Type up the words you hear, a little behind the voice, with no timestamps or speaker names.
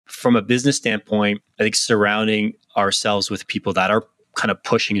from a business standpoint, I think surrounding ourselves with people that are kind of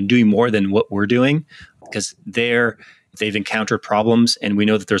pushing and doing more than what we're doing, because they've encountered problems and we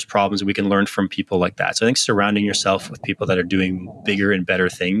know that there's problems and we can learn from people like that. So I think surrounding yourself with people that are doing bigger and better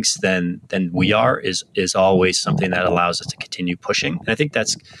things than we are is always something that allows us to continue pushing. And I think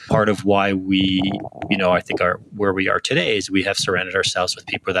that's part of why I think where we are today is we have surrounded ourselves with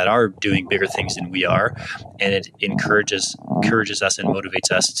people that are doing bigger things than we are. And it encourages us and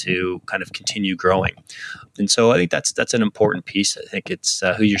motivates us to kind of continue growing. And so I think that's an important piece. I think it's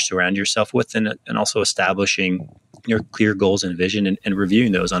who you surround yourself with and also establishing your clear goals and vision and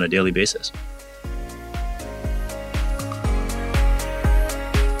reviewing those on a daily basis.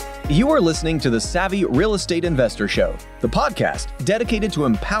 You are listening to the Savvy Real Estate Investor Show, the podcast dedicated to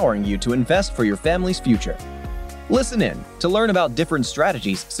empowering you to invest for your family's future. Listen in to learn about different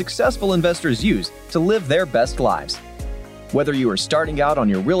strategies successful investors use to live their best lives. Whether you are starting out on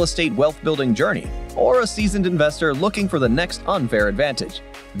your real estate wealth building journey or a seasoned investor looking for the next unfair advantage,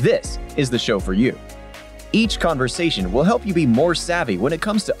 this is the show for you. Each conversation will help you be more savvy when it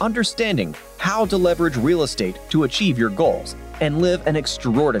comes to understanding how to leverage real estate to achieve your goals and live an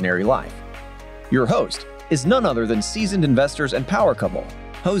extraordinary life. Your host is none other than seasoned investors and power couple,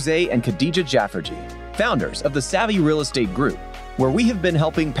 Jose and Khadija Jafferji, founders of the Savvy Real Estate Group, where we have been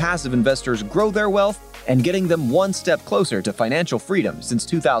helping passive investors grow their wealth and getting them one step closer to financial freedom since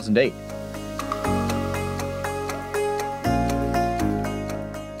 2008.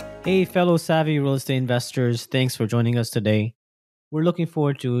 Hey, fellow savvy real estate investors, thanks for joining us today. We're looking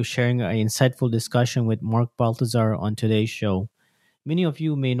forward to sharing an insightful discussion with Mark Baltazar on today's show. Many of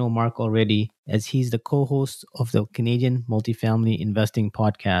you may know Mark already, as he's the co-host of the Canadian Multifamily Investing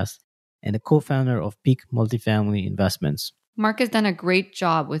Podcast and the co-founder of Peak Multifamily Investments. Mark has done a great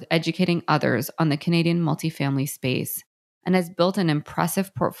job with educating others on the Canadian multifamily space and has built an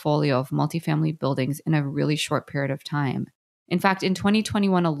impressive portfolio of multifamily buildings in a really short period of time. In fact, in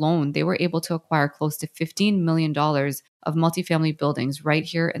 2021 alone, they were able to acquire close to $15 million of multifamily buildings right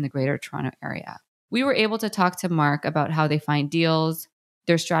here in the Greater Toronto Area. We were able to talk to Mark about how they find deals,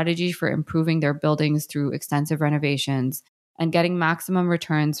 their strategy for improving their buildings through extensive renovations, and getting maximum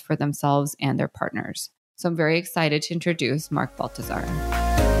returns for themselves and their partners. So I'm very excited to introduce Mark Baltazar.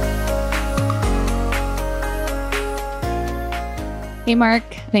 Hey, Mark.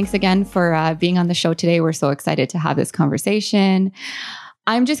 Thanks again for being on the show today. We're so excited to have this conversation.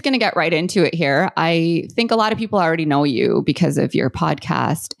 I'm just going to get right into it here. I think a lot of people already know you because of your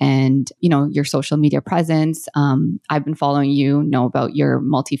podcast and, your social media presence. I've been following you, know about your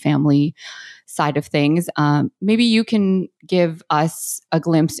multifamily side of things. Maybe you can give us a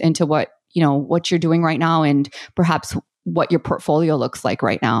glimpse into what you're doing right now and perhaps what your portfolio looks like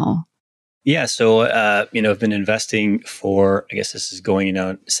right now. Yeah. So, I've been investing for, I guess this is going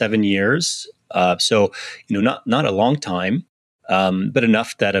on 7 years. Not a long time, but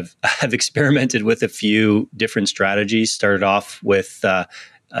enough that I've experimented with a few different strategies. Started off with, the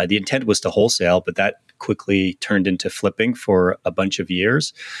intent was to wholesale, but that quickly turned into flipping for a bunch of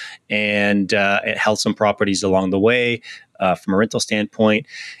years. And it held some properties along the way from a rental standpoint.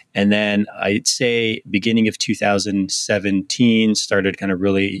 And then I'd say beginning of 2017, started kind of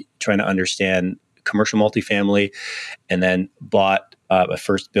really trying to understand commercial multifamily, and then bought my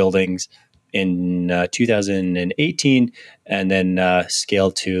first buildings in 2018, and then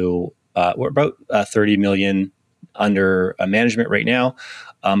scaled to we're about 30 million under management right now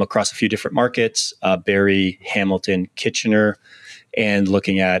across a few different markets, Barrie, Hamilton, Kitchener, and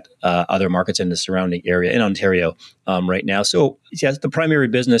looking at other markets in the surrounding area in Ontario right now. So yes, the primary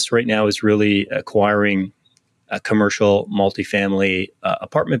business right now is really acquiring commercial multifamily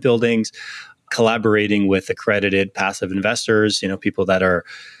apartment buildings, collaborating with accredited passive investors, people that are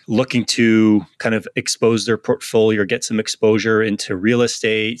looking to kind of expose their portfolio or get some exposure into real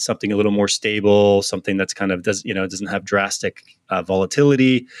estate, something a little more stable, something that's kind of doesn't have drastic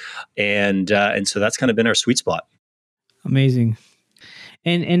volatility. And so that's kind of been our sweet spot. Amazing.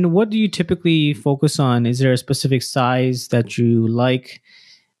 And what do you typically focus on? Is there a specific size that you like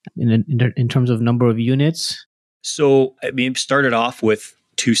in terms of number of units? So, started off with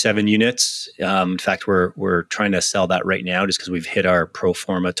 2.7 units. In fact, we're trying to sell that right now just because we've hit our pro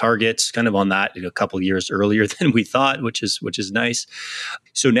forma targets kind of on that a couple of years earlier than we thought, which is nice.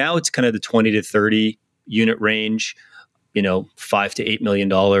 So now it's kind of the 20 to 30 unit range, $5 to $8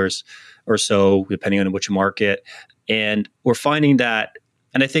 million or so, depending on which market. And we're finding that,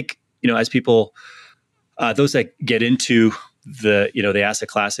 and I think, as people, those that get into the asset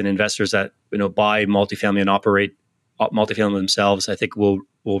class and investors that, buy multifamily and operate multifamily themselves, I think will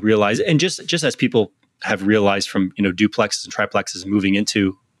realize, and just as people have realized from, duplexes and triplexes moving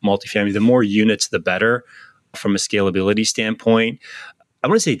into multifamily, the more units, the better from a scalability standpoint. I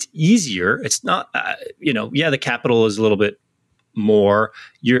want to say it's easier. It's not, the capital is a little bit more.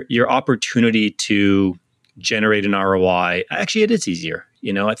 Your opportunity to generate an ROI, actually, it is easier.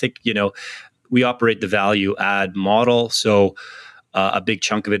 I think, we operate the value add model. So a big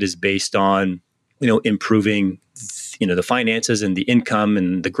chunk of it is based on, improving, the finances and the income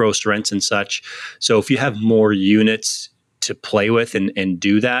and the gross rents and such. So if you have more units to play with and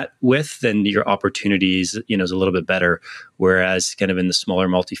do that with, then your opportunities, is a little bit better. Whereas kind of in the smaller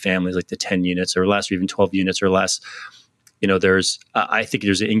multifamilies, like the 10 units or less, or even 12 units or less, I think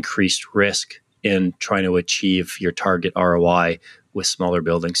there's an increased risk in trying to achieve your target ROI with smaller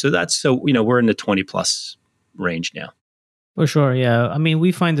buildings. So we're in the 20 plus range now. For sure, yeah. I mean,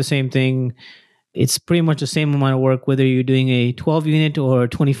 we find the same thing. It's pretty much the same amount of work whether you're doing a 12 unit or a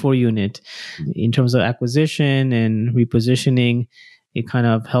 24 unit. In terms of acquisition and repositioning, it kind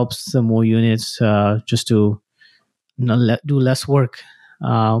of helps the more units just to do less work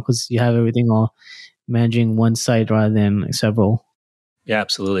because you have everything all managing one site rather than several. Yeah,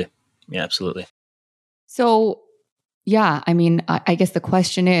 absolutely. So, yeah, I mean, I guess the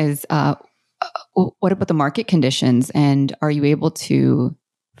question is, what about the market conditions? And are you able to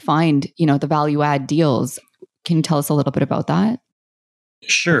find, the value add deals? Can you tell us a little bit about that?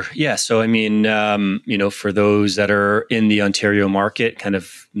 Sure. Yeah. So, I mean, for those that are in the Ontario market, kind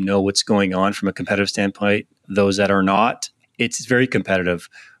of know what's going on from a competitive standpoint. Those that are not, it's very competitive,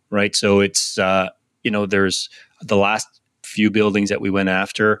 right? So it's, there's the last few buildings that we went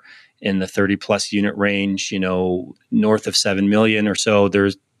after in the 30 plus unit range, north of 7 million or so.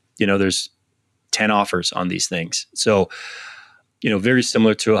 There's 10 offers on these things. So, very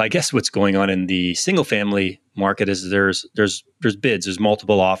similar to, I guess, what's going on in the single family market is there's bids, there's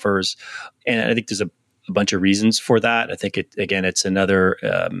multiple offers. And I think there's a bunch of reasons for that. I think it's another,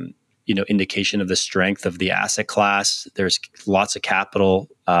 indication of the strength of the asset class. There's lots of capital,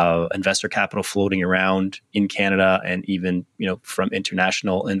 investor capital floating around in Canada and even, from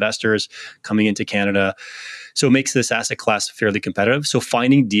international investors coming into Canada. So it makes this asset class fairly competitive. So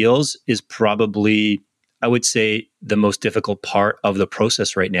finding deals is probably, I would say, the most difficult part of the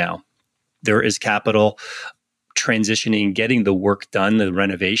process right now. There is capital transitioning, getting the work done, the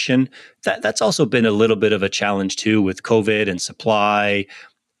renovation. That's also been a little bit of a challenge too with COVID and supply,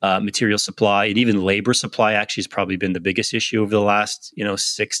 material supply, and even labor supply actually has probably been the biggest issue over the last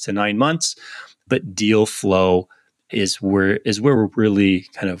 6 to 9 months. But deal flow is where we're really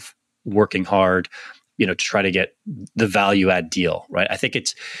kind of working hard, to try to get the value add deal, right? I think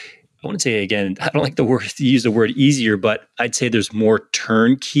I want to say again, I don't like to use the word easier, but I'd say there's more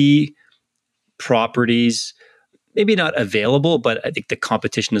turnkey properties, maybe not available, but I think the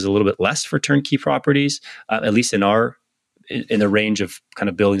competition is a little bit less for turnkey properties, at least in the range of kind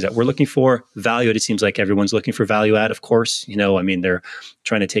of buildings that we're looking for. Value add, it seems like everyone's looking for value add, of course. They're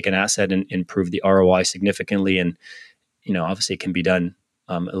trying to take an asset and improve the ROI significantly. And, obviously it can be done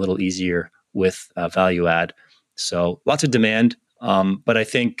a little easier with value add. So lots of demand. But I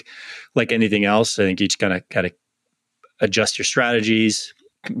think, like anything else, I think you just got to adjust your strategies,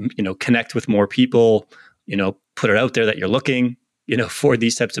 connect with more people, put it out there that you're looking, for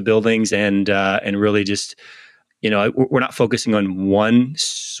these types of buildings, and really just, we're not focusing on one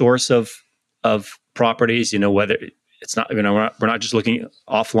source of properties. Whether it's not, we're not just looking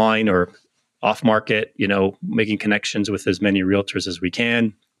offline or off market. Making connections with as many realtors as we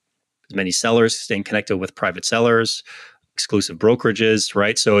can, as many sellers, staying connected with private sellers, exclusive brokerages,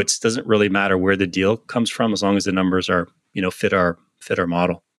 right? So it doesn't really matter where the deal comes from as long as the numbers are, fit our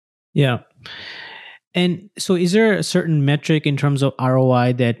model. Yeah. And so is there a certain metric in terms of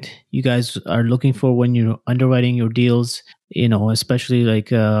ROI that you guys are looking for when you're underwriting your deals, especially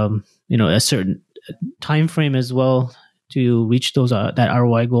like, a certain time frame as well to reach that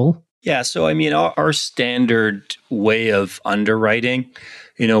ROI goal? Yeah. So, I mean, our standard way of underwriting,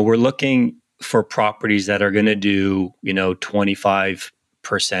 we're looking for properties that are going to do,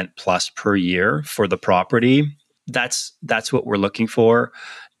 25% plus per year for the property. That's what we're looking for.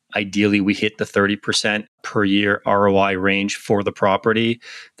 Ideally, we hit the 30% per year ROI range for the property.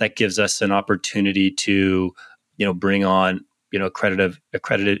 That gives us an opportunity to, bring on,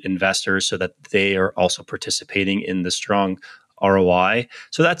 accredited investors so that they are also participating in the strong ROI.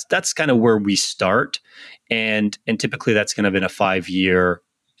 So that's kind of where we start. And typically that's kind of in a 5-year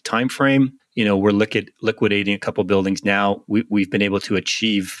time frame. We're liquidating a couple buildings now. We've been able to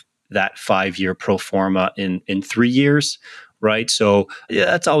achieve that 5-year pro forma in 3 years, right? So yeah,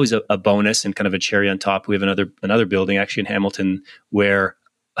 that's always a bonus and kind of a cherry on top. We have another building actually in Hamilton where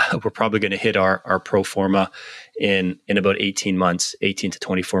we're probably going to hit our pro forma in about 18 months, 18 to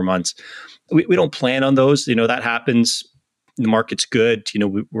 24 months. We don't plan on those. That happens. The market's good.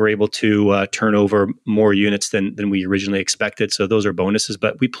 We're able to turn over more units than we originally expected. So those are bonuses.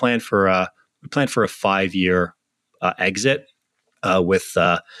 But we plan for a 5-year exit with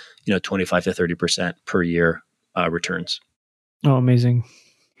 25 to 30% per year returns. Oh, amazing.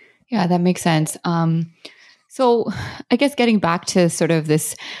 Yeah, that makes sense. So I guess getting back to sort of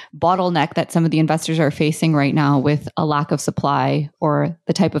this bottleneck that some of the investors are facing right now with a lack of supply or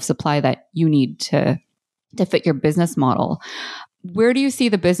the type of supply that you need to fit your business model. Where do you see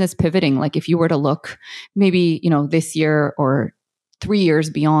the business pivoting? Like if you were to look maybe, this year or 3 years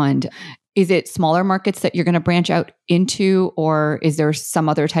beyond, is it smaller markets that you're going to branch out into, or is there some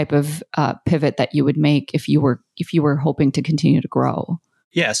other type of pivot that you would make if you were hoping to continue to grow?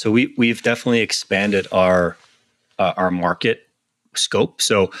 Yeah, so we've definitely expanded our market scope.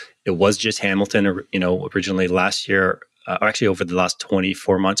 So it was just Hamilton, originally last year. Or actually, over the last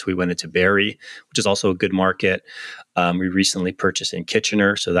 24 months, we went into Barrie, which is also a good market. We recently purchased in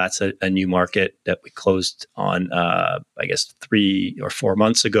Kitchener, so that's a new market that we closed on, I guess, 3 or 4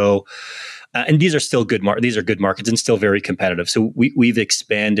 months ago. And these are still good these are good markets and still very competitive. So we've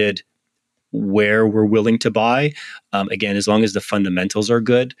expanded where we're willing to buy. Again, as long as the fundamentals are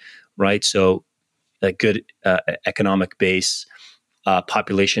good, right? So a good economic base,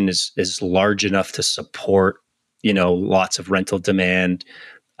 population is large enough to support, lots of rental demand.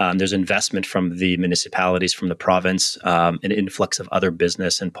 There's investment from the municipalities, from the province, an influx of other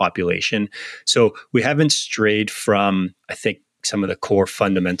business and population. So we haven't strayed from, I think, some of the core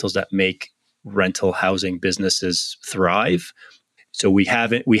fundamentals that make rental housing businesses thrive. So we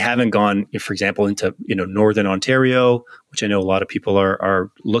haven't gone, for example, into Northern Ontario, which I know a lot of people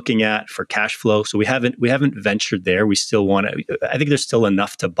are looking at for cash flow. So we haven't ventured there. We still want to. I think there's still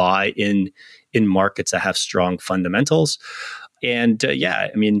enough to buy in markets that have strong fundamentals. And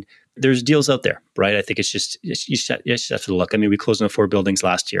there's deals out there, right? I think you just have to look. We closed on 4 buildings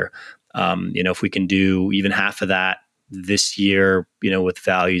last year. If we can do even half of that this year, with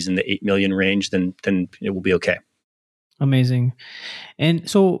values in the 8 million range, then it will be okay. Amazing. And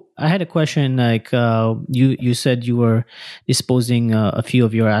so I had a question, like you said you were disposing a few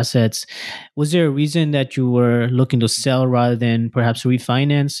of your assets. Was there a reason that you were looking to sell rather than perhaps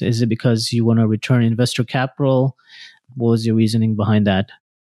refinance? Is it because you want to return investor capital? What was your reasoning behind that?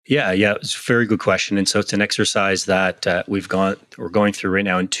 Yeah, it's a very good question. And so it's an exercise that we're going through right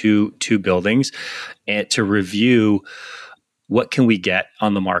now in two buildings, and to review what can we get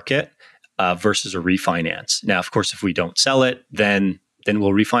on the market versus a refinance. Now, of course, if we don't sell it, then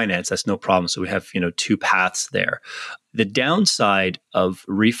we'll refinance. That's no problem. So we have 2 paths there. The downside of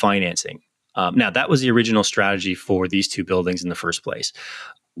refinancing. Now, that was the original strategy for these 2 buildings in the first place.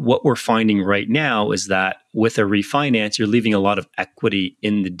 What we're finding right now is that with a refinance, you're leaving a lot of equity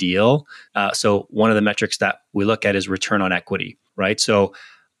in the deal. So one of the metrics that we look at is return on equity, right? So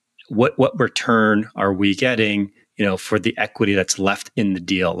what return are we getting, for the equity that's left in the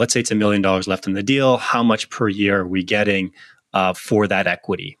deal? Let's say it's $1 million left in the deal. How much per year are we getting for that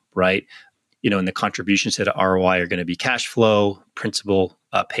equity, right? And the contributions to the ROI are going to be cash flow, principal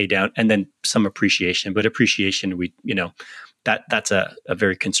pay down, and then some appreciation. But appreciation, that's a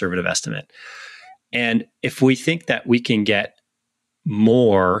very conservative estimate. And if we think that we can get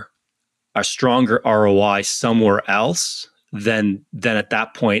a stronger ROI somewhere else, then at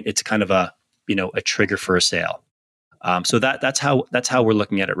that point it's kind of a trigger for a sale. So that's how we're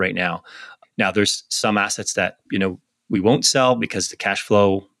looking at it right now. Now, there's some assets that we won't sell because the cash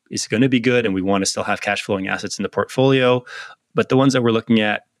flow is going to be good, and we want to still have cash flowing assets in the portfolio. But the ones that we're looking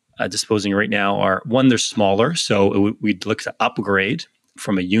at disposing right now are, one, they're smaller, so we'd look to upgrade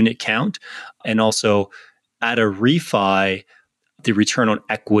from a unit count, and also at a refi, the return on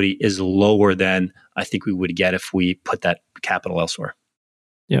equity is lower than I think we would get if we put that capital elsewhere.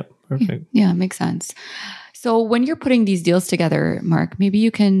 Yeah, perfect. Yeah, makes sense. So when you're putting these deals together, Mark, maybe you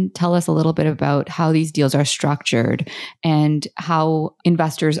can tell us a little bit about how these deals are structured and how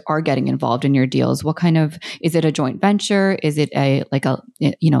investors are getting involved in your deals. What kind of, is it a joint venture? Is it like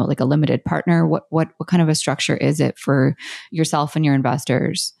a limited partner? What kind of a structure is it for yourself and your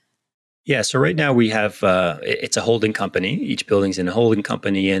investors? Yeah, so right now we have it's a holding company. Each building's in a holding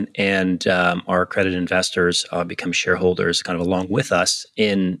company, and our accredited investors become shareholders, kind of along with us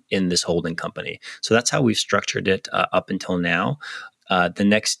in this holding company. So that's how we've structured it up until now. The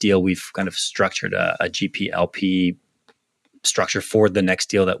next deal, we've kind of structured a GP-LP structure for the next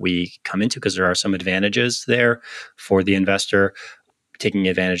deal that we come into, because there are some advantages there for the investor, taking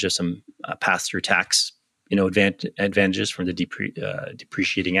advantage of some pass-through tax advantages from the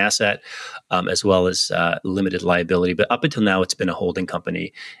depreciating asset, as well as limited liability. But up until now, it's been a holding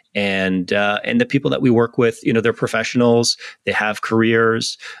company, and the people that we work with, they're professionals. They have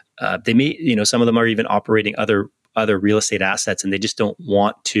careers. They may, some of them are even operating other real estate assets, and they just don't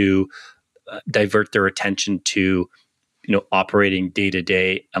want to divert their attention to operating day to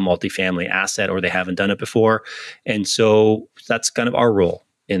day a multifamily asset, or they haven't done it before. And so that's kind of our role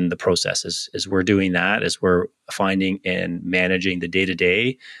in the process is we're doing that, as we're finding and managing the day to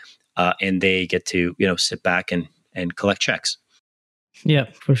day, and they get to sit back and collect checks. Yeah,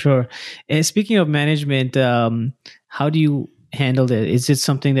 for sure. And speaking of management, how do you handle it? Is it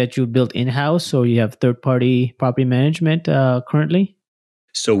something that you built in-house, or you have third-party property management currently?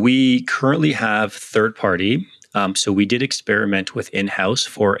 So we currently have third party. So we did experiment with in-house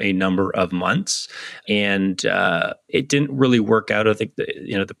for a number of months, and it didn't really work out. I think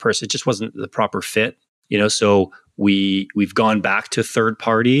the person, it just wasn't the proper fit. So we've gone back to third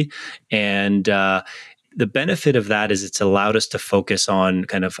party, and the benefit of that is it's allowed us to focus on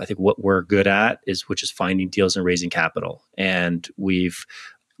kind of, I think, what we're good at, which is finding deals and raising capital. And we've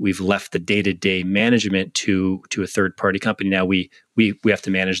left the day-to-day management to a third-party company. Now we have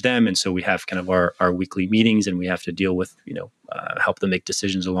to manage them, and so we have kind of our weekly meetings, and we have to deal with help them make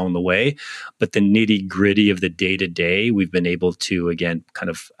decisions along the way. But the nitty-gritty of the day-to-day, we've been able to again kind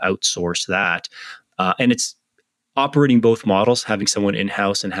of outsource that, and it's operating both models, having someone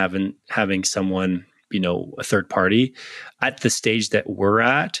in-house and having someone a third party. At the stage that we're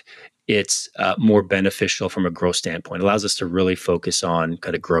at, it's more beneficial from a growth standpoint. It allows us to really focus on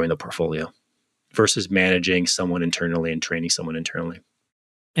kind of growing the portfolio versus managing someone internally and training someone internally.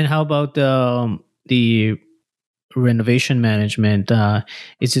 And how about the renovation management?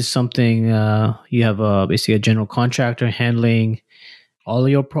 Is this something you have basically a general contractor handling all of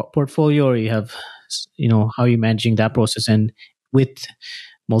your portfolio, or you have, how are you managing that process, and with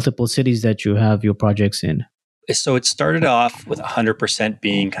multiple cities that you have your projects in? So it started off with 100%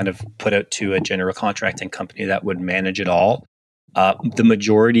 being kind of put out to a general contracting company that would manage it all. The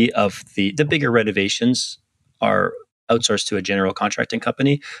majority of the bigger renovations are outsourced to a general contracting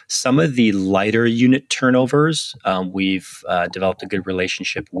company. Some of the lighter unit turnovers, we've developed a good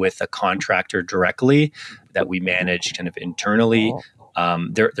relationship with a contractor directly that we manage kind of internally.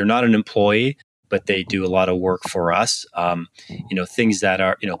 They're not an employee, but they do a lot of work for us. Things that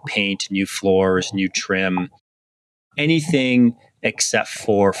are, paint, new floors, new trim, anything except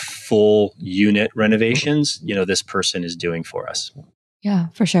for full unit renovations, this person is doing for us. Yeah,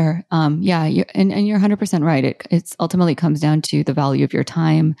 for sure. And you're 100% right. It's ultimately comes down to the value of your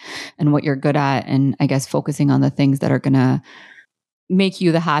time and what you're good at. And I guess focusing on the things that are going to make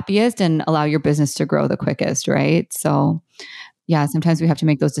you the happiest and allow your business to grow the quickest, right? So yeah, sometimes we have to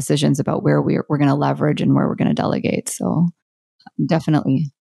make those decisions about where we're going to leverage and where we're going to delegate. So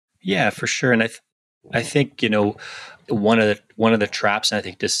definitely. Yeah, for sure. And I think, one of the traps, and I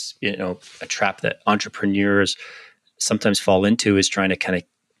think this, a trap that entrepreneurs sometimes fall into is trying to kind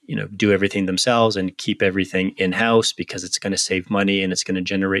of, do everything themselves and keep everything in-house because it's going to save money and it's going to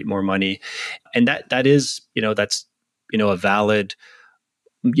generate more money. And that is, that's, a valid,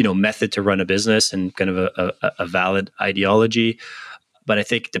 method to run a business and kind of a valid ideology. But I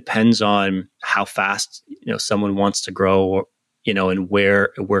think it depends on how fast, someone wants to grow, and where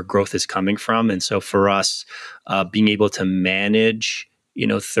growth is coming from. And so for us, being able to manage,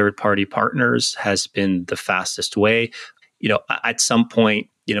 third-party partners has been the fastest way. At some point,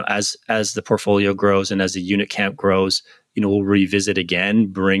 as the portfolio grows and as the unit count grows, we'll revisit again,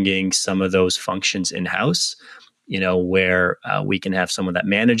 bringing some of those functions in-house, where we can have someone that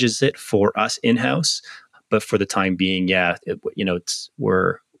manages it for us in-house. But for the time being,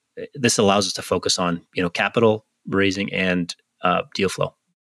 this allows us to focus on, capital raising and deal flow.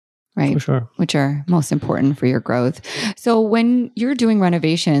 Right. For sure. Which are most important for your growth. So when you're doing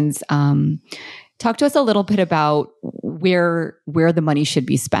renovations, talk to us a little bit about where the money should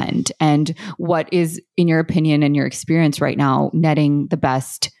be spent and what is, in your opinion and your experience right now, netting the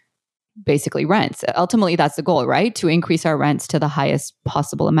best, basically rents. Ultimately, that's the goal, right? To increase our rents to the highest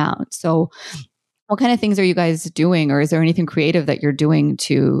possible amount. So what kind of things are you guys doing, or is there anything creative that you're doing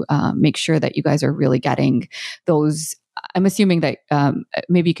to make sure that you guys are really getting those? I'm assuming that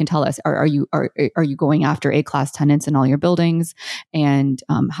maybe you can tell us: are you going after A-class tenants in all your buildings, and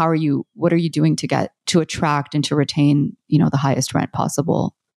what are you doing to attract and to retain the highest rent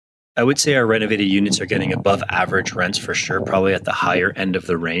possible? I would say our renovated units are getting above average rents for sure, probably at the higher end of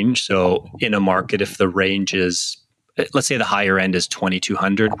the range. So in a market, if the range is, let's say the higher end is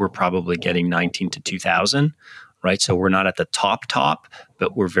 2,200, we're probably getting 19 to 2,000, right? So we're not at the top,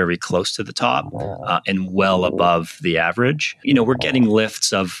 but we're very close to the top and well above the average. We're getting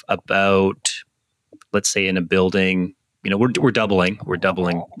lifts of about, let's say in a building, we're doubling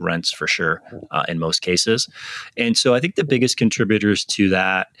rents for sure in most cases. And so I think the biggest contributors to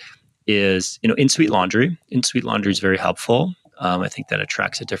that is, in-suite laundry. In-suite laundry is very helpful. I think that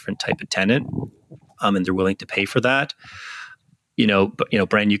attracts a different type of tenant, and they're willing to pay for that.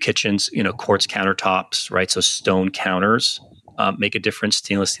 Brand new kitchens, quartz countertops, right? So stone counters make a difference.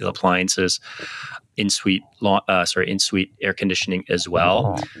 Stainless steel appliances, in-suite air conditioning as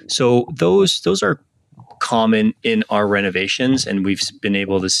well. So those are common in our renovations, and we've been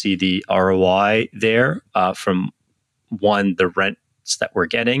able to see the ROI there from one, the rents that we're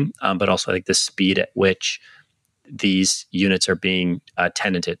getting, but also like the speed at which these units are being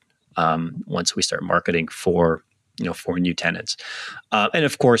tenanted once we start marketing for new tenants, and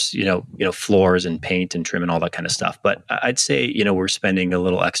of course floors and paint and trim and all that kind of stuff. But I'd say we're spending a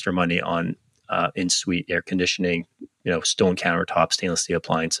little extra money on in-suite air conditioning, stone countertops, stainless steel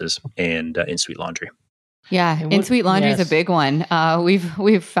appliances, and in-suite laundry. Yeah, in-suite laundry is a big one.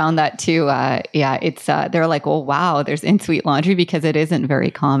 We've found that too. It's they're like, well, wow, there's in-suite laundry because it isn't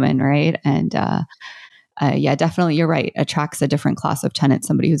very common, right? And definitely, you're right. Attracts a different class of tenant,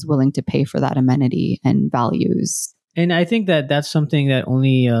 somebody who's willing to pay for that amenity and values. And I think that that's something that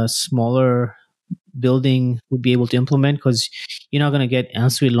only a smaller building would be able to implement, because you're not going to get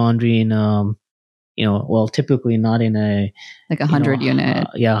en-suite laundry in, typically not in a like 100 unit,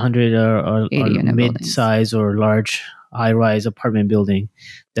 100 or mid-size or large high-rise apartment building.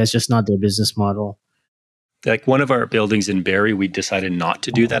 That's just not their business model. Like one of our buildings in Barrie, we decided not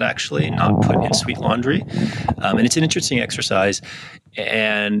to do that, actually, not put in suite laundry. And it's an interesting exercise.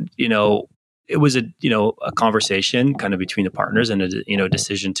 And, it was a conversation kind of between the partners and a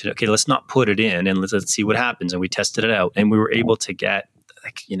decision to, okay, let's not put it in and let's see what happens. And we tested it out, and we were able to get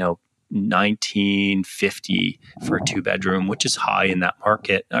 $19.50 for a 2-bedroom, which is high in that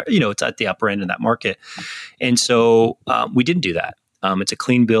market. It's at the upper end of that market. And so we didn't do that. It's a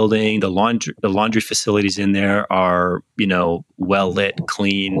clean building. The laundry facilities in there are, well lit,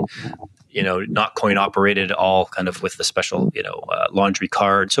 clean, not coin operated, all kind of with the special, laundry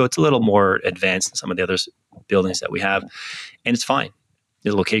card. So it's a little more advanced than some of the other buildings that we have, and it's fine.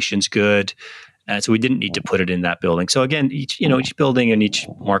 The location's good. And so we didn't need to put it in that building. So again, each building and each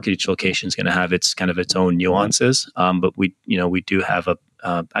market, each location is going to have its own nuances. But we do have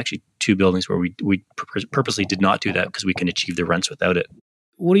actually 2 buildings where we purposely did not do that because we can achieve the rents without it.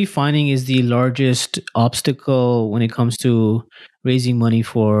 What are you finding is the largest obstacle when it comes to raising money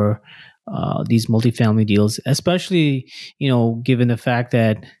for these multifamily deals, especially, given the fact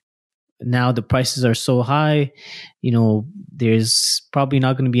that now the prices are so high, there's probably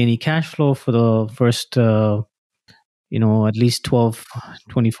not going to be any cash flow for the first, at least 12,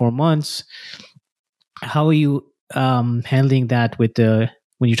 24 months. How are you handling that when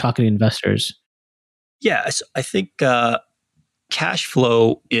you're talking to investors? Yeah, so I think cash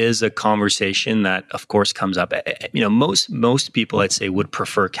flow is a conversation that, of course, comes up. Most people, I'd say, would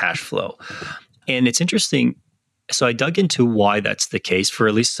prefer cash flow. And it's interesting. So I dug into why that's the case for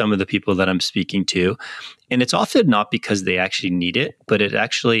at least some of the people that I'm speaking to. And it's often not because they actually need it, but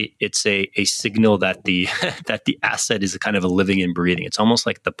it's a signal that the that the asset is kind of a living and breathing. It's almost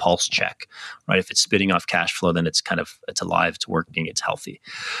like the pulse check, right? If it's spitting off cash flow, then it's alive, it's working, it's healthy.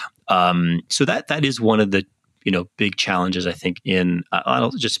 So that is one of the big challenges, I think,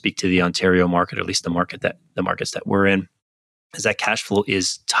 I'll just speak to the Ontario market, or at least the markets that we're in, is that cash flow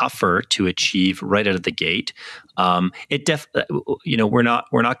is tougher to achieve right out of the gate. We're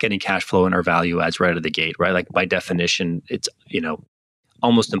not getting cash flow in our value adds right out of the gate, right? Like by definition, it's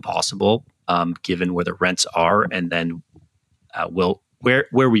almost impossible given where the rents are, and then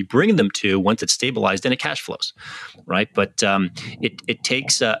where we bring them to once it's stabilized, then it cash flows, right? But it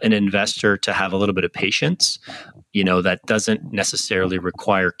takes an investor to have a little bit of patience, that doesn't necessarily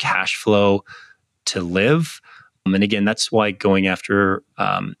require cash flow to live. And again, that's why going after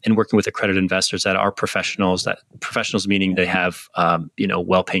and working with accredited investors that are professionals meaning they have,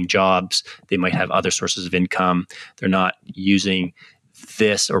 well-paying jobs, they might have other sources of income. They're not using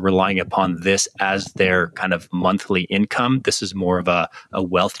this or relying upon this as their kind of monthly income. This is more of a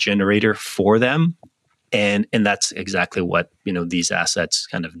wealth generator for them. And that's exactly what, these assets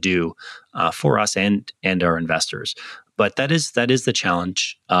kind of do for us and our investors. But that is the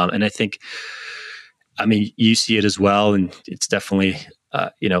challenge. And I think, you see it as well, and it's definitely,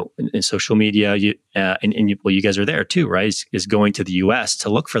 in social media, you guys are there too, right? Is going to the U.S. to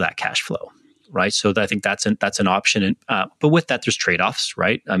look for that cash flow, right? So I think that's an option. And, but with that, there's trade-offs,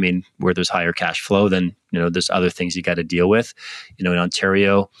 right? I mean, where there's higher cash flow, then, there's other things you got to deal with. In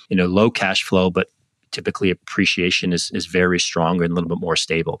Ontario, low cash flow, but typically appreciation is very strong and a little bit more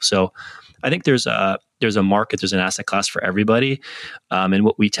stable. So I think there's a market, there's an asset class for everybody. And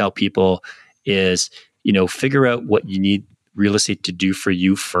what we tell people is, figure out what you need real estate to do for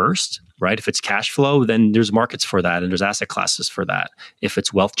you first, right? If it's cash flow, then there's markets for that and there's asset classes for that. If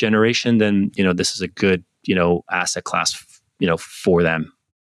it's wealth generation, then, this is a good, asset class, for them.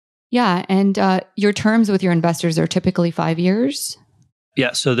 Yeah. And your terms with your investors are typically 5 years?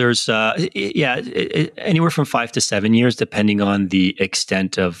 Yeah, so there's anywhere from 5 to 7 years, depending on the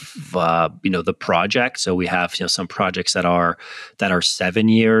extent of the project. So we have some projects that are 7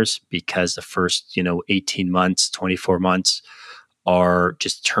 years because the first 18 months, 24 months are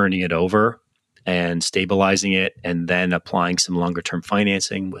just turning it over and stabilizing it, and then applying some longer term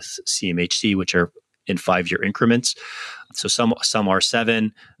financing with CMHC, which are in 5-year increments. So some are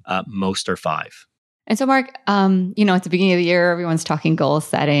 7, most are 5. And so, Mark, at the beginning of the year, everyone's talking goal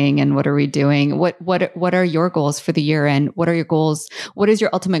setting and what are we doing? What are your goals for the year, and what are your goals? What is your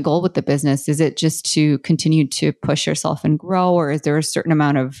ultimate goal with the business? Is it just to continue to push yourself and grow, or is there a certain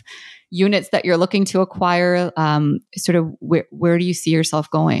amount of units that you're looking to acquire? Sort of where do you see yourself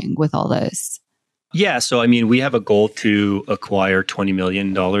going with all this? Yeah, so I mean, we have a goal to acquire $20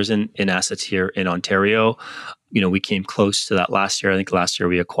 million in assets here in Ontario. We came close to that last year. I think last year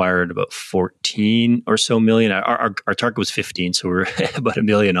we acquired about 14 or so million. Our target was 15, so we're about $1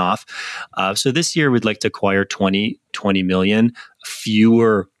 million off. So this year we'd like to acquire 20 million,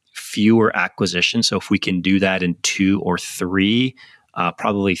 fewer acquisitions. So if we can do that in 2 or 3,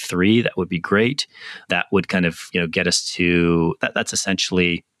 probably 3, that would be great. That would kind of, get us to that's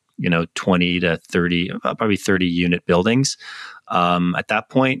essentially 20 to 30, probably 30 unit buildings at that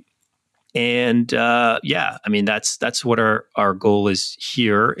point. And that's what our goal is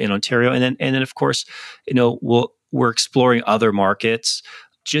here in Ontario. And then of course, we're exploring other markets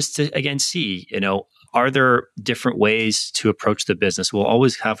just to again see, are there different ways to approach the business? We'll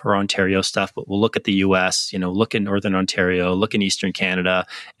always have our Ontario stuff, but we'll look at the US, look in Northern Ontario, look in Eastern Canada,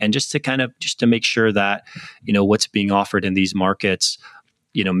 and just to make sure that, what's being offered in these markets,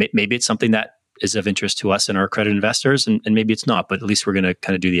 maybe it's something that is of interest to us and our accredited investors, and maybe it's not, but at least we're going to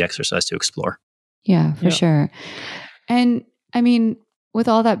kind of do the exercise to explore. Yeah, for sure. And I mean, with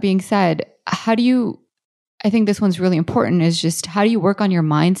all that being said, I think this one's really important, is just how do you work on your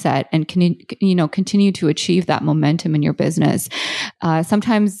mindset and continue to achieve that momentum in your business?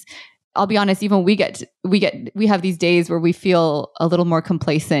 Sometimes, I'll be honest, even we have these days where we feel a little more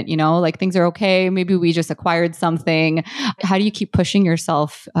complacent, like things are okay. Maybe we just acquired something. How do you keep pushing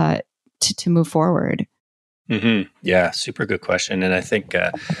yourself to move forward? Mm-hmm. Yeah, super good question. And I think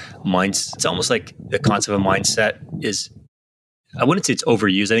it's almost like the concept of mindset is, I wouldn't say it's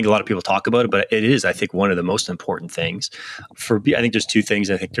overused. I think a lot of people talk about it, but it is, I think, one of the most important things. I think there's 2 things.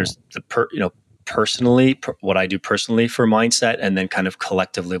 I think there's personally, what I do personally for mindset, and then kind of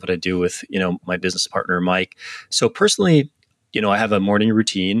collectively what I do with, my business partner, Mike. So personally, I have a morning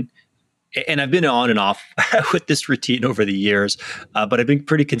routine. And I've been on and off with this routine over the years, but I've been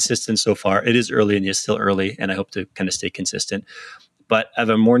pretty consistent so far. It is early and it's still early, and I hope to kind of stay consistent. But I have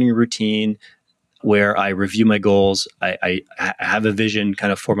a morning routine where I review my goals. I have a vision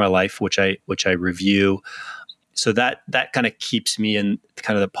kind of for my life, which I review. So that kind of keeps me in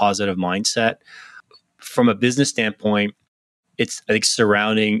kind of the positive mindset. From a business standpoint, it's, I think,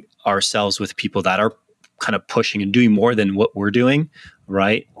 surrounding ourselves with people that are kind of pushing and doing more than what we're doing,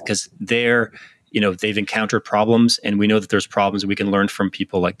 right? Because they've encountered problems, and we know that there's problems, and we can learn from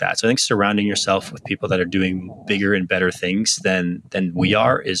people like that. So I think surrounding yourself with people that are doing bigger and better things than we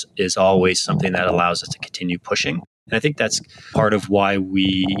are is always something that allows us to continue pushing. And I think that's part of why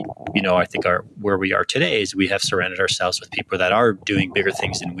we, I think where we are today is we have surrounded ourselves with people that are doing bigger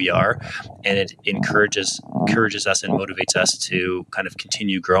things than we are, and it encourages us and motivates us to kind of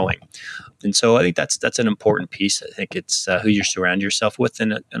continue growing. And so I think that's an important piece. I think it's who you surround yourself with,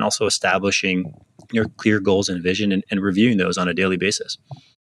 and also establishing your clear goals and vision, and reviewing those on a daily basis.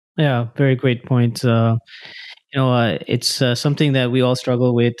 Yeah, very great point. It's something that we all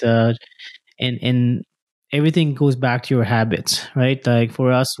struggle with, and everything goes back to your habits, right? Like for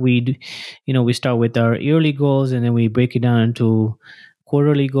us, we start with our yearly goals, and then we break it down into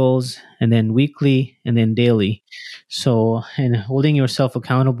quarterly goals, and then weekly, and then daily. So, and holding yourself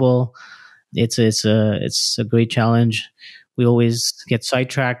accountable, it's a great challenge. We always get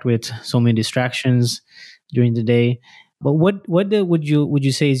sidetracked with so many distractions during the day. But would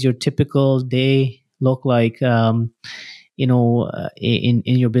you say is your typical day look like? in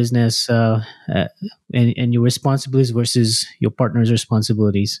your business and your responsibilities versus your partner's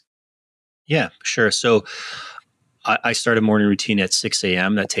responsibilities? Yeah, sure. So I start a morning routine at 6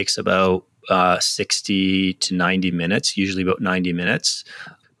 a.m. That takes about 60 to 90 minutes, usually about 90 minutes,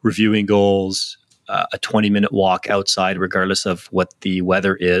 reviewing goals, a 20-minute walk outside, regardless of what the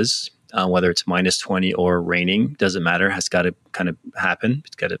weather is, whether it's minus 20 or raining, doesn't matter, has got to kind of happen.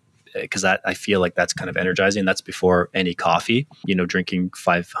 It's got to, because I feel like that's kind of energizing. That's before any coffee, drinking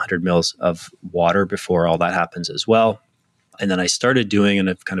 500 mils of water before all that happens as well. And then I started doing, and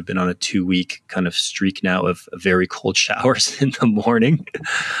I've kind of been on a 2-week kind of streak now of very cold showers in the morning.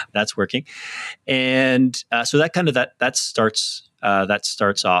 That's working. And so that starts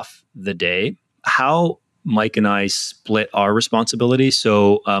off the day. How Mike and I split our responsibilities.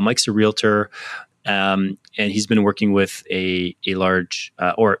 So Mike's a realtor, and he's been working with a large,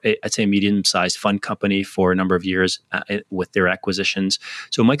 I'd say a medium-sized fund company for a number of years with their acquisitions.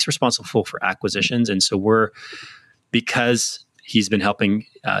 So Mike's responsible for acquisitions, and so because he's been helping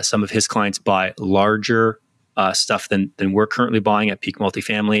some of his clients buy larger stuff than we're currently buying at Peak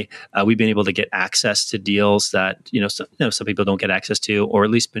Multifamily, we've been able to get access to deals that some people don't get access to, or at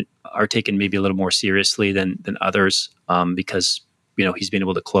least are taken maybe a little more seriously than others, because he's been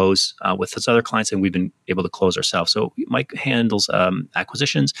able to close with his other clients, and we've been able to close ourselves. So Mike handles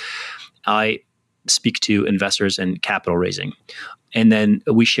acquisitions. I speak to investors and capital raising. And then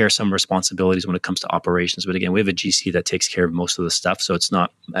we share some responsibilities when it comes to operations. But again, we have a GC that takes care of most of the stuff, so it's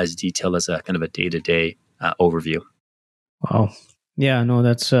not as detailed as a kind of a day-to-day overview. Wow. Yeah, no,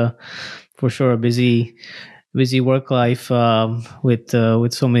 that's for sure a busy work life with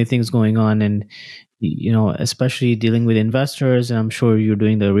so many things going on, and especially dealing with investors. And I'm sure you're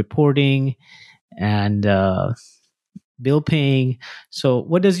doing the reporting and bill paying. So,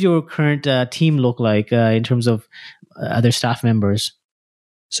 what does your current team look like in terms of other staff members?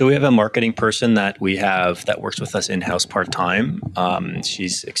 So we have a marketing person that we have that works with us in-house part-time.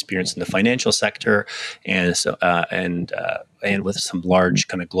 She's experienced in the financial sector, and with some large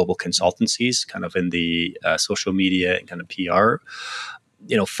kind of global consultancies, kind of in the social media and kind of PR,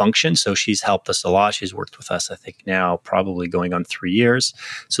 function. So she's helped us a lot. She's worked with us, I think now probably going on 3 years.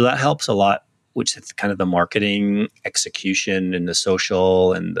 So that helps a lot, which is kind of the marketing execution and the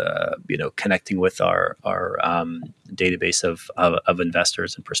social and connecting with our database of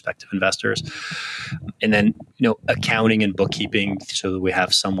investors and prospective investors, and then accounting and bookkeeping. So that we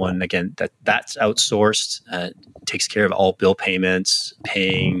have someone again that's outsourced, takes care of all bill payments,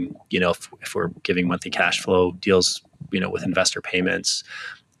 paying if we're giving monthly cash flow deals with investor payments.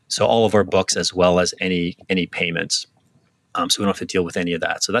 So all of our books as well as any payments. So we don't have to deal with any of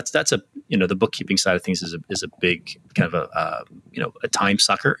that. So that's the bookkeeping side of things is a big kind of a time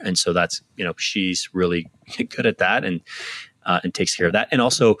sucker, and so that's she's really good at that and takes care of that, and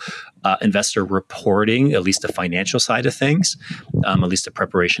also investor reporting, at least the financial side of things, at least the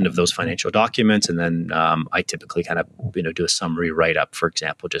preparation of those financial documents, and then I typically kind of do a summary write up, for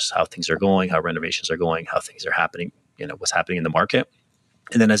example, just how things are going, how renovations are going, how things are happening, what's happening in the market.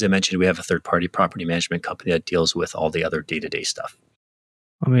 And then, as I mentioned, we have a third-party property management company that deals with all the other day-to-day stuff.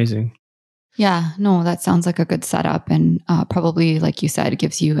 Amazing. Yeah, no, that sounds like a good setup, and probably, like you said, it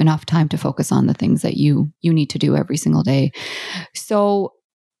gives you enough time to focus on the things that you need to do every single day. So,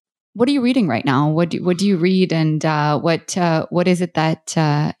 what are you reading right now? What do you read, and what is it that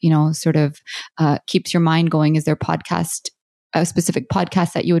sort of keeps your mind going? Is there a specific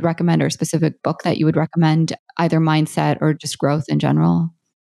podcast that you would recommend, or a specific book that you would recommend, either mindset or just growth in general?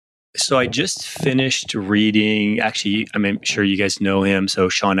 So I just finished reading, actually, I'm sure you guys know him. So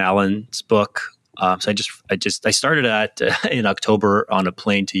Sean Allen's book. So I started in October on a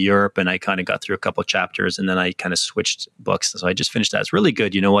plane to Europe, and I kind of got through a couple of chapters, and then I kind of switched books. So I just finished that. It's really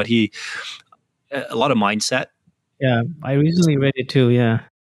good. You know what? A lot of mindset. Yeah, I recently read it too. Yeah.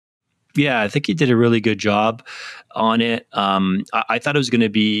 Yeah, I think he did a really good job on it. I thought it was going to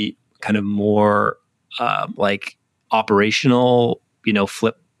be kind of more like operational,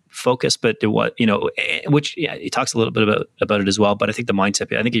 flip focus, but which he talks a little bit about it as well. But I think the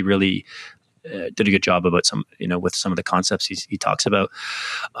mindset, I think he really did a good job about with some of the concepts he talks about.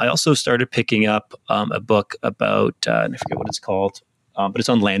 I also started picking up a book about, I forget what it's called, but it's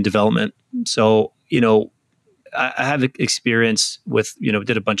on land development. So, I have experience with,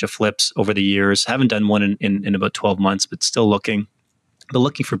 did a bunch of flips over the years. Haven't done one in about 12 months, but still looking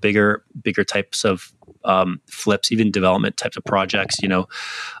for bigger types of flips, even development types of projects,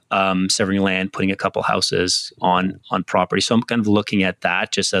 severing land, putting a couple houses on property. So I'm kind of looking at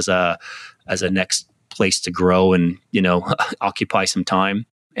that just as a next place to grow and, occupy some time.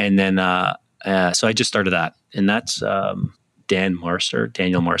 And then, so I just started that. and that's Daniel Marster.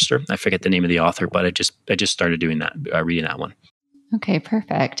 I forget the name of the author, but I just started doing that, reading that one. Okay,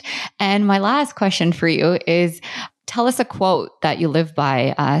 perfect. And my last question for you is, tell us a quote that you live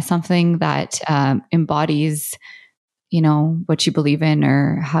by, something that embodies, what you believe in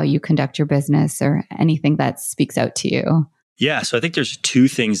or how you conduct your business or anything that speaks out to you. Yeah, so I think there's two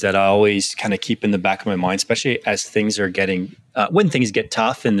things that I always kind of keep in the back of my mind, especially as things are getting, when things get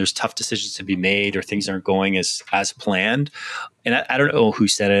tough and there's tough decisions to be made or things aren't going as planned. And I don't know who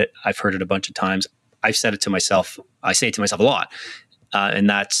said it. I've heard it a bunch of times. I've said it to myself. I say it to myself a lot. And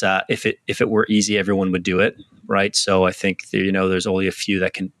that's if it were easy, everyone would do it, right? So I think there's only a few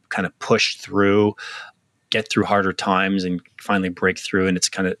that can kind of push through, get through harder times, and finally break through. And it's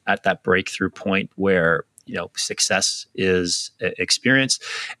kind of at that breakthrough point where success is experienced.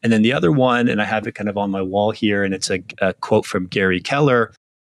 And then the other one, and I have it kind of on my wall here, and it's a quote from Gary Keller,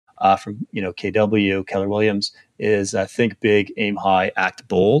 from KW Keller Williams, is think big, aim high, act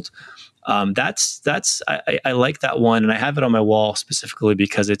bold. I like that one, and I have it on my wall specifically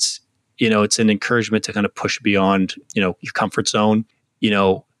because it's an encouragement to kind of push beyond your comfort zone.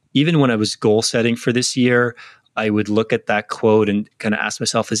 Even when I was goal setting for this year, I would look at that quote and kind of ask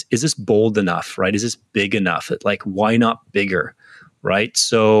myself, is this bold enough, right? Is this big enough? Like, why not bigger, right?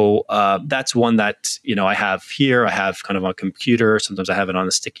 So that's one that I have here. I have kind of on a computer. Sometimes I have it on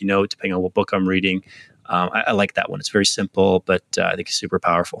a sticky note, depending on what book I'm reading. I like that one. It's very simple, but I think it's super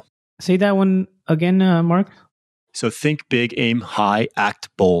powerful. Say that one again, Mark. So think big, aim high, act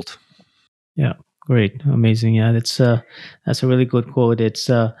bold. Yeah, great, amazing. Yeah, that's a really good quote. It's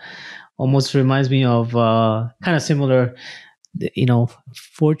almost reminds me of kind of similar.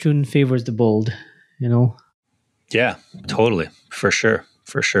 Fortune favors the bold. Yeah, totally, for sure.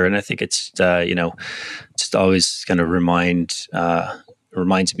 And I think it's just always kind of reminds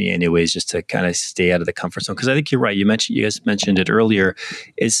me anyways, just to kind of stay out of the comfort zone. Because I think you're right. You guys mentioned it earlier,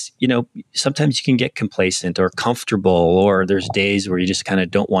 is, sometimes you can get complacent or comfortable, or there's days where you just kind of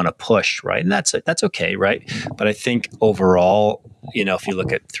don't want to push, right? And that's okay, right? But I think overall, if you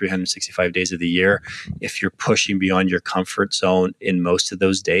look at 365 days of the year, if you're pushing beyond your comfort zone in most of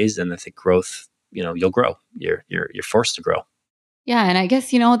those days, then I think growth, you'll grow. You're forced to grow. Yeah. And I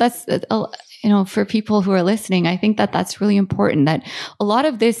guess, that's, for people who are listening, I think that that's really important, that a lot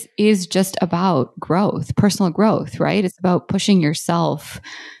of this is just about growth, personal growth, right? It's about pushing yourself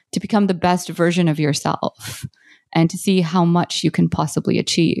to become the best version of yourself and to see how much you can possibly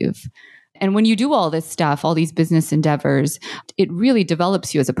achieve. And when you do all this stuff, all these business endeavors, it really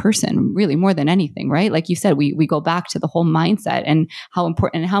develops you as a person, really more than anything, right? Like you said, we go back to the whole mindset and how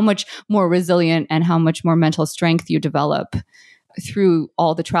important and how much more resilient and how much more mental strength you develop through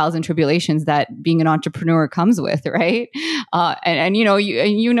all the trials and tribulations that being an entrepreneur comes with, right? And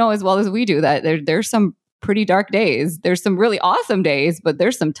you know as well as we do that there's some pretty dark days. There's some really awesome days, but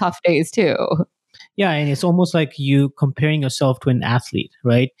there's some tough days too. Yeah, and it's almost like you comparing yourself to an athlete,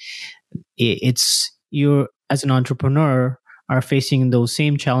 right? It's you as an entrepreneur are facing those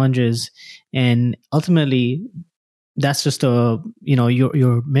same challenges, and ultimately that's just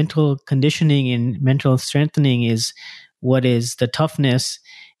your mental conditioning and mental strengthening is what is the toughness,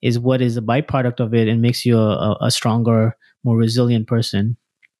 is what is a byproduct of it, and makes you a stronger, more resilient person.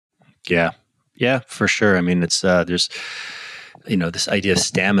 Yeah, for sure. I mean, it's there's this idea of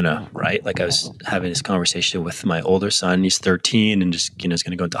stamina, right? Like I was having this conversation with my older son. He's 13 and just is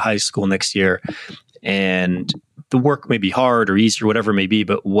going to go into high school next year, and the work may be hard or easy or whatever it may be,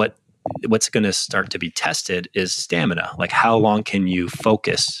 but what's going to start to be tested is stamina. Like, how long can you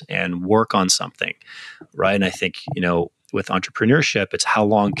focus and work on something, right? And I think, with entrepreneurship, it's how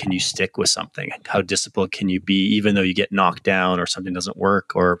long can you stick with something? How disciplined can you be, even though you get knocked down or something doesn't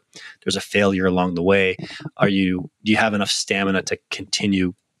work or there's a failure along the way? Do you have enough stamina to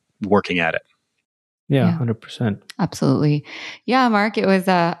continue working at it? Yeah, 100%. Absolutely. Yeah, Mark, it was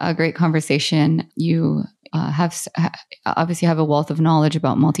a great conversation. You obviously have a wealth of knowledge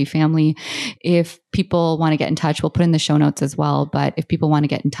about multifamily. If people want to get in touch, we'll put in the show notes as well. But if people want to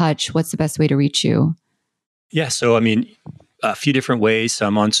get in touch, what's the best way to reach you? Yeah. So, I mean, a few different ways.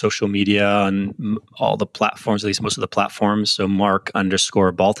 I'm on social media on all the platforms, at least most of the platforms. So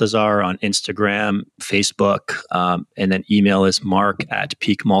Mark_Baltazar on Instagram, Facebook, and then email is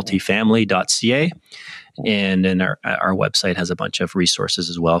mark@peakmultifamily.ca. And then our website has a bunch of resources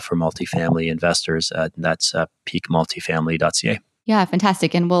as well for multifamily investors. That's peakmultifamily.ca. Yeah,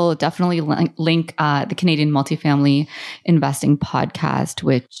 fantastic. And we'll definitely link the Canadian Multifamily Investing podcast,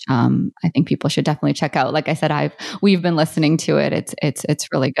 which I think people should definitely check out. Like I said, we've been listening to it. It's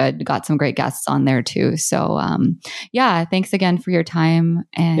really good. Got some great guests on there too. So thanks again for your time.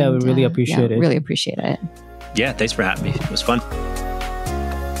 And we really appreciate it. Really appreciate it. Yeah, thanks for having me. It was fun.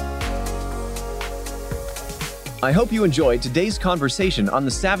 I hope you enjoyed today's conversation on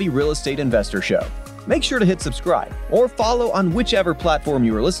the Savvy Real Estate Investor Show. Make sure to hit subscribe or follow on whichever platform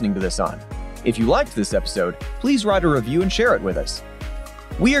you are listening to this on. If you liked this episode, please write a review and share it with us.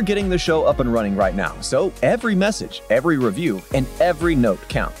 We are getting the show up and running right now, so every message, every review, and every note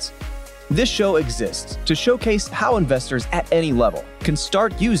counts. This show exists to showcase how investors at any level can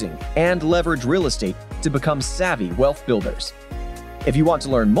start using and leverage real estate to become savvy wealth builders. If you want to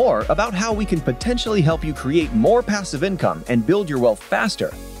learn more about how we can potentially help you create more passive income and build your wealth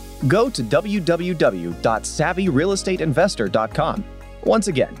faster, go to www.savvyrealestateinvestor.com. Once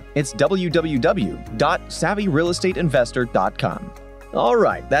again, it's www.savvyrealestateinvestor.com. All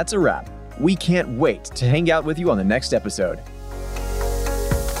right, that's a wrap. We can't wait to hang out with you on the next episode.